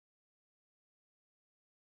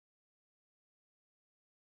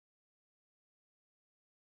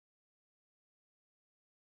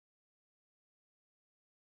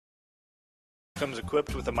comes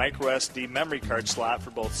equipped with a micro SD memory card slot for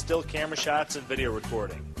both still camera shots and video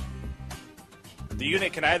recording. The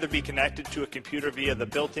unit can either be connected to a computer via the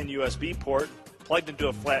built-in USB port, plugged into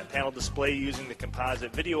a flat panel display using the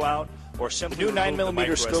composite video out, or simply the new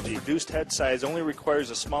 9mm scope's reduced head size only requires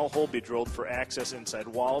a small hole be drilled for access inside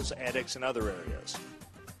walls, attics, and other areas.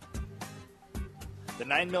 The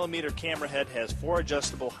 9mm camera head has 4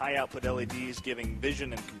 adjustable high-output LEDs giving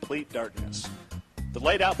vision in complete darkness. The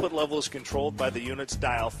light output level is controlled by the unit's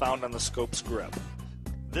dial found on the scope's grip.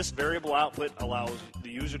 This variable output allows the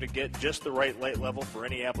user to get just the right light level for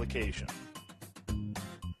any application.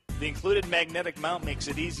 The included magnetic mount makes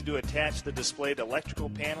it easy to attach the display to electrical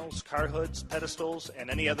panels, car hoods, pedestals, and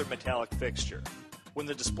any other metallic fixture. When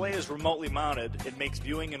the display is remotely mounted, it makes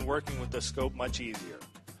viewing and working with the scope much easier.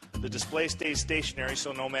 The display stays stationary,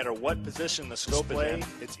 so no matter what position the scope is in,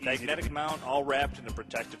 it's magnetic mount all wrapped in a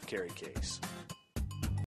protective carry case.